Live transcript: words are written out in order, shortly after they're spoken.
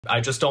I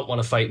just don't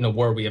want to fight in a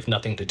war we have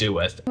nothing to do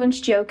with.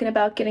 Everyone's joking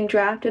about getting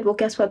drafted. Well,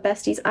 guess what,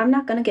 besties? I'm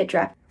not gonna get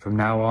drafted. From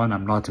now on,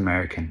 I'm not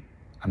American.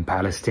 I'm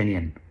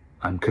Palestinian.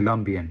 I'm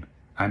Colombian.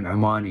 I'm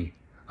Omani.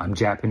 I'm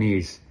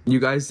Japanese.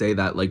 You guys say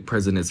that like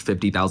prison is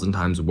 50,000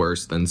 times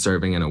worse than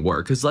serving in a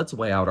war, because let's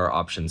weigh out our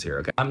options here,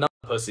 okay? I'm not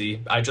a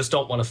pussy. I just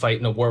don't want to fight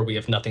in a war we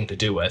have nothing to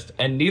do with.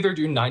 And neither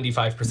do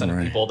 95%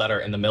 of people that are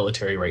in the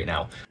military right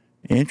now.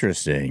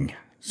 Interesting.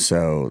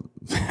 So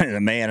the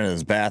man in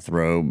his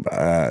bathrobe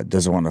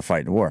doesn't want to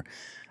fight in a war.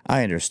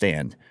 I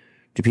understand.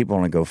 Do people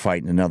want to go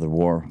fight in another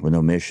war with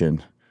no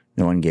mission,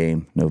 no end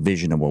game, no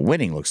vision of what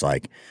winning looks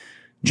like?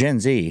 Gen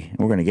Z,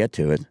 we're going to get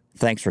to it.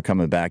 Thanks for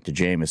coming back to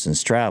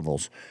Jamesons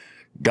Travels.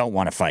 Don't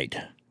want to fight.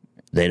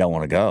 They don't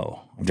want to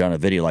go. I've done a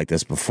video like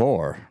this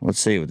before. Let's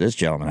see what this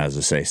gentleman has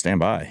to say. Stand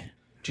by.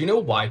 Do you know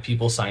why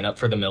people sign up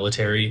for the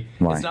military?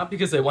 Why? It's not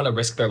because they want to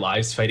risk their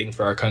lives fighting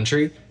for our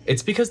country.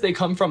 It's because they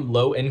come from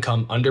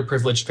low-income,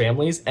 underprivileged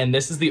families, and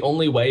this is the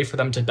only way for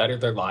them to better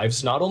their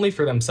lives, not only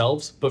for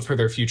themselves, but for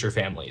their future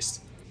families.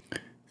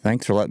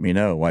 Thanks for letting me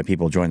know why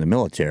people join the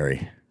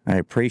military. I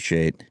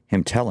appreciate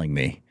him telling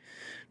me.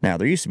 Now,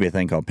 there used to be a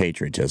thing called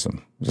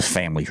patriotism. It was a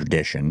family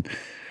tradition.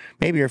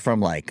 Maybe you're from,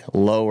 like,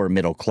 lower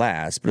middle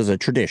class, but it was a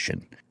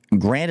tradition.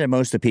 Granted,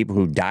 most of the people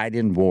who died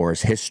in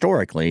wars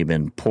historically have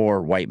been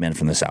poor white men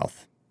from the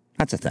South.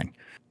 That's a thing.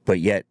 But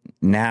yet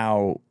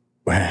now,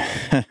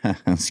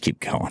 let's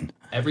keep going.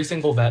 Every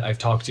single vet I've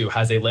talked to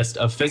has a list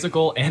of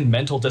physical and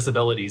mental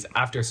disabilities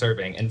after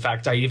serving. In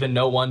fact, I even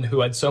know one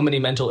who had so many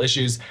mental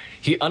issues,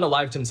 he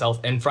unalived himself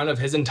in front of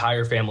his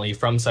entire family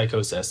from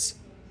psychosis.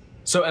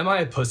 So am I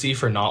a pussy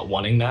for not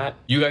wanting that?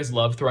 You guys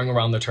love throwing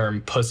around the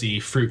term pussy,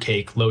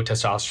 fruitcake, low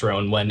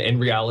testosterone, when in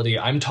reality,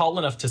 I'm tall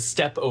enough to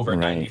step over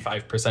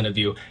 95% of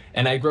you,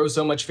 and I grow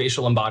so much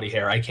facial and body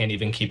hair I can't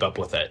even keep up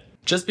with it.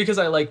 Just because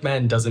I like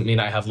men doesn't mean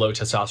I have low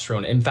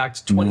testosterone. In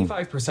fact,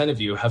 25% of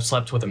you have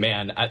slept with a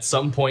man at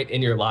some point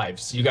in your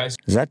lives. You guys...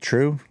 Is that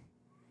true?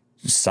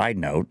 Side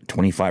note,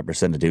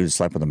 25% of dudes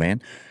slept with a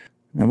man.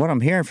 And what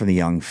I'm hearing from the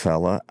young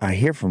fella, I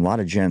hear from a lot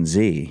of Gen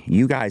Z,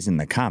 you guys in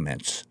the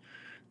comments.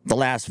 The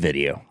last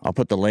video, I'll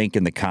put the link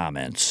in the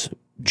comments.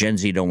 Gen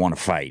Z don't want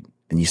to fight,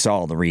 and you saw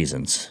all the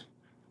reasons.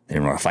 They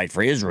didn't want to fight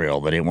for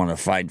Israel. They didn't want to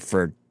fight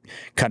for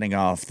cutting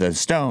off the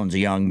stones of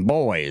young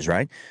boys,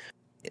 right?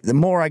 The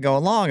more I go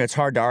along, it's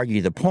hard to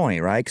argue the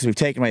point, right? Because we've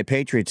taken away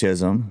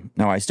patriotism.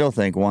 Now, I still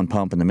think one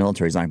pump in the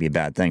military is not going to be a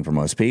bad thing for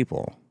most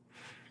people.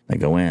 They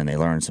go in, they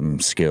learn some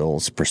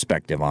skills,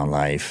 perspective on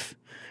life.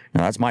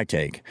 Now, that's my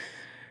take.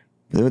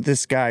 What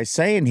this guy's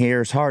saying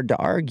here is hard to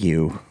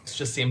argue.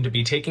 Just seem to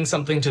be taking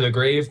something to the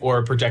grave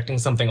or projecting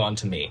something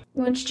onto me.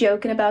 Everyone's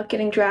joking about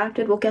getting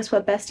drafted. Well, guess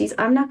what, besties?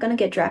 I'm not gonna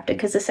get drafted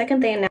because the second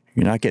they announce...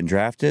 You're not getting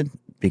drafted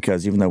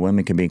because even though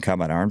women can be in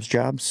combat arms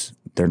jobs,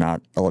 they're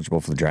not eligible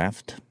for the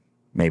draft?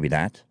 Maybe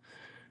that.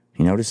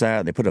 You notice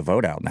that? They put a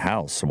vote out in the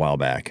House a while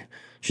back.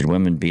 Should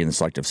women be in the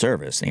selective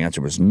service? The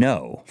answer was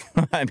no.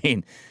 I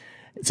mean,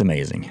 it's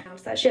amazing.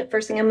 That shit,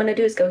 first thing I'm gonna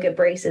do is go get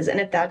braces, and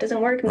if that doesn't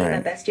work, me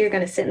and my bestie are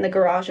gonna sit in the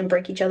garage and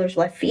break each other's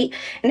left feet,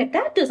 and if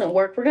that doesn't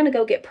work, we're gonna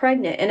go get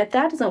pregnant, and if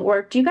that doesn't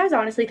work, do you guys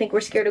honestly think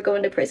we're scared of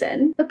going to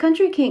prison? If a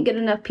country can't get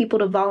enough people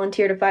to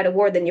volunteer to fight a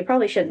war, then you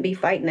probably shouldn't be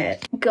fighting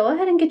it. Go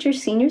ahead and get your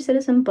senior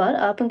citizen butt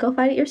up and go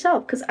fight it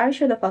yourself, because I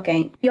sure the fuck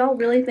ain't. Y'all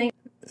really think...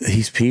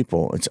 These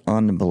people, it's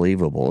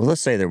unbelievable.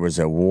 Let's say there was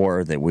a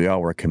war that we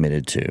all were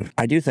committed to.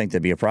 I do think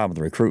there'd be a problem with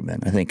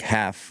recruitment. I think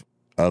half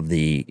of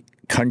the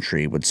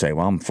country would say,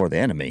 well, I'm for the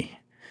enemy.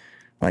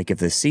 Like if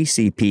the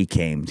CCP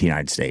came to the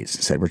United States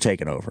and said, we're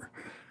taking over,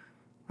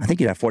 I think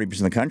you'd have 40% of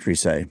the country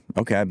say,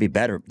 okay, I'd be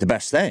better, the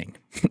best thing.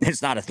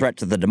 It's not a threat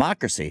to the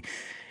democracy.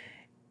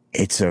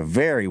 It's a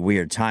very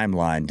weird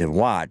timeline to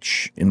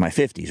watch in my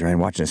 50s, right?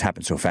 Watching this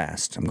happen so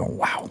fast. I'm going,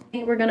 wow.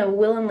 We're gonna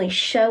willingly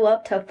show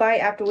up to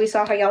fight after we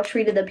saw how y'all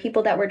treated the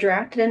people that were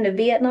drafted into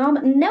Vietnam?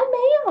 No,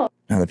 ma'am.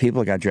 Now, the people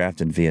that got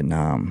drafted in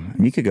Vietnam,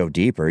 you could go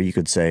deeper. You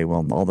could say,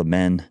 well, all the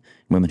men,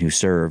 women who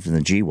served in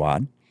the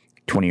GWAD,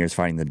 20 years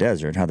fighting in the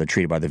desert, how they're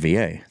treated by the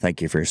VA.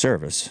 Thank you for your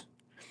service.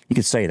 You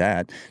could say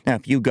that. Now,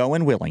 if you go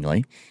in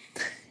willingly,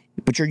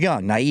 but you're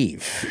young,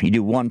 naive, you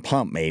do one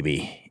pump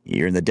maybe,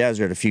 you're in the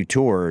desert, a few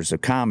tours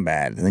of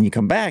combat, and then you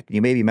come back, and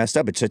you may be messed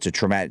up. It's such a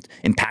traumatic,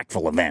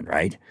 impactful event,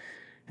 right?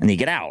 And then you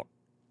get out,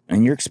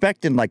 and you're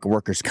expecting like a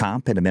workers'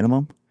 comp at a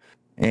minimum,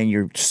 and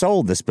you're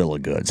sold this bill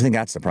of goods. I think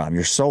that's the problem.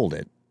 You're sold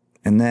it.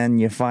 And then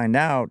you find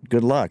out,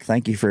 good luck,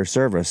 thank you for your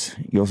service.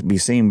 You'll be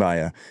seen by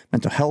a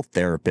mental health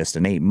therapist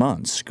in 8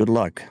 months. Good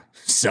luck,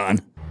 son.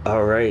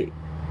 All right.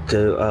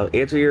 To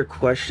answer your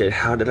question,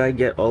 how did I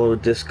get all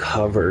of this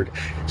covered?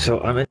 So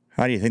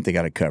How do you think they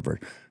got it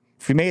covered?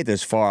 If you made it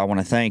this far, I want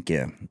to thank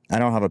you. I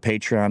don't have a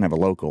Patreon, I have a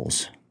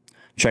Locals.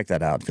 Check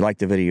that out. If you like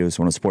the videos,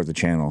 want to support the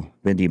channel,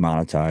 been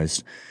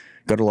demonetized,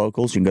 go to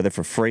Locals. You can go there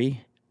for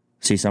free,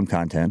 see some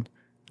content.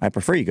 I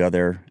prefer you go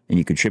there and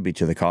you contribute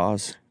to the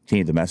cause,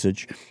 continue the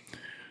message.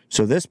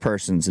 So this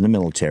person's in the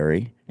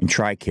military, and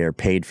TRICARE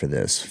paid for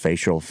this,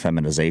 facial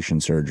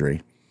feminization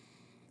surgery.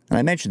 And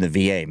I mentioned the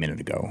VA a minute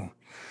ago.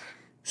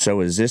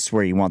 So is this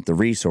where you want the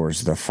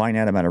resource, the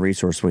finite amount of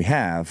resource we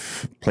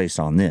have, placed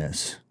on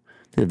this?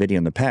 Did a video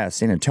in the past.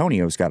 San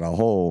Antonio's got a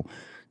whole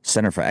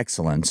Center for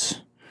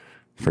Excellence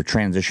for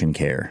transition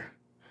care.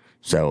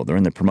 So they're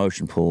in the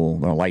promotion pool.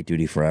 They're on light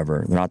duty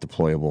forever. They're not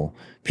deployable.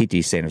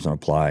 PT standards don't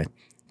apply.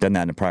 Done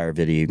that in a prior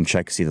video. You can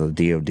check see the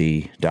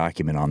DOD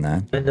document on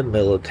that. In the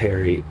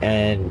military,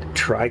 and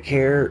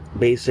TRICARE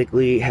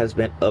basically has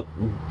been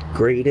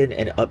upgraded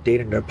and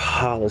updated their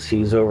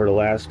policies over the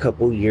last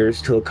couple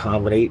years to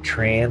accommodate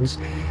trans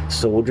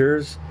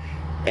soldiers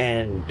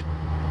and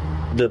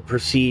the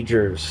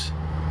procedures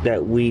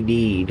that we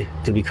need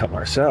to become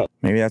ourselves.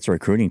 Maybe that's a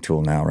recruiting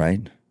tool now,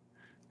 right?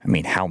 I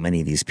mean, how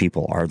many of these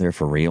people are there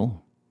for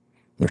real?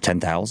 There are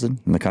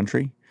 10,000 in the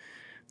country.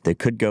 They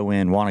could go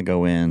in, want to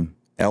go in,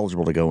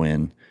 eligible to go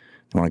in.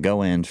 They want to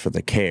go in for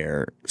the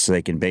care so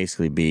they can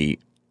basically be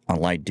on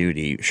light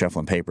duty,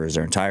 shuffling papers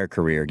their entire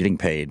career, getting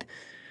paid.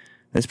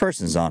 This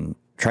person's on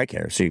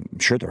TRICARE, so I'm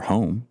sure they're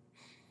home,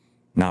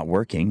 not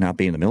working, not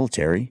being in the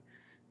military.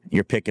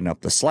 You're picking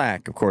up the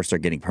slack. Of course, they're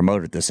getting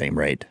promoted at the same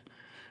rate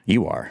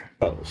you are.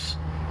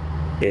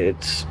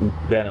 It's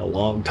been a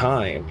long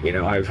time. You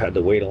know, I've had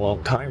to wait a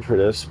long time for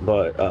this,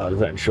 but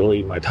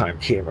eventually my time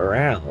came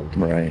around.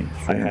 Right.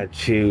 I had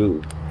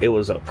to, it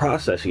was a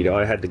process, you know,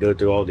 I had to go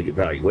through all the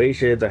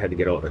evaluations. I had to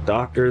get all the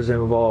doctors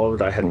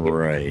involved. I had to get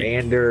my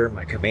commander,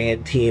 my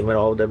command team, and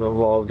all of them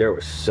involved. There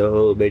were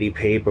so many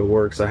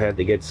paperworks I had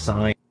to get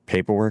signed.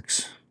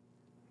 Paperworks?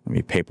 I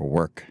mean,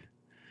 paperwork.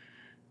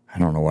 I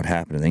don't know what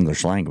happened in the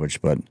English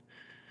language, but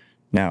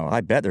now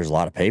I bet there's a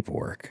lot of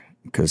paperwork.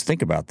 Because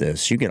think about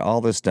this. You get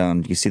all this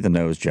done. You see the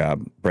nose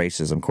job.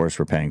 Braces, of course,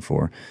 we're paying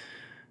for.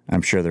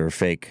 I'm sure there are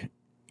fake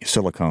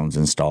silicones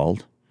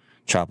installed,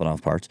 chopping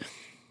off parts.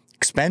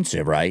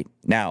 Expensive, right?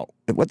 Now,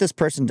 what this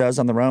person does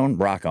on their own,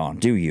 rock on.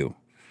 Do you.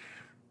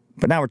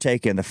 But now we're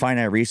taking the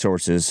finite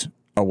resources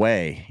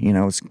away. You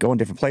know, it's going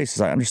different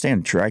places. I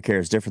understand TRICARE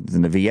is different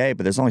than the VA,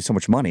 but there's only so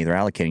much money they're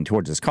allocating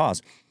towards this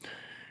cause.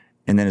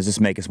 And then does this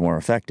make us more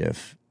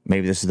effective?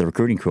 Maybe this is the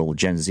recruiting pool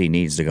Gen Z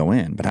needs to go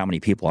in, but how many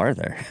people are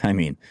there? I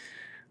mean,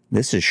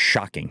 this is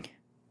shocking.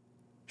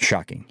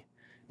 Shocking.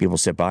 People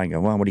sit by and go,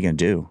 well, what are you going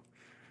to do?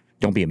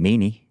 Don't be a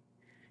meanie.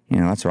 You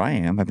know, that's what I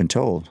am. I've been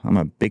told. I'm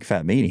a big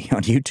fat meanie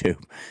on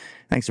YouTube.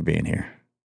 Thanks for being here.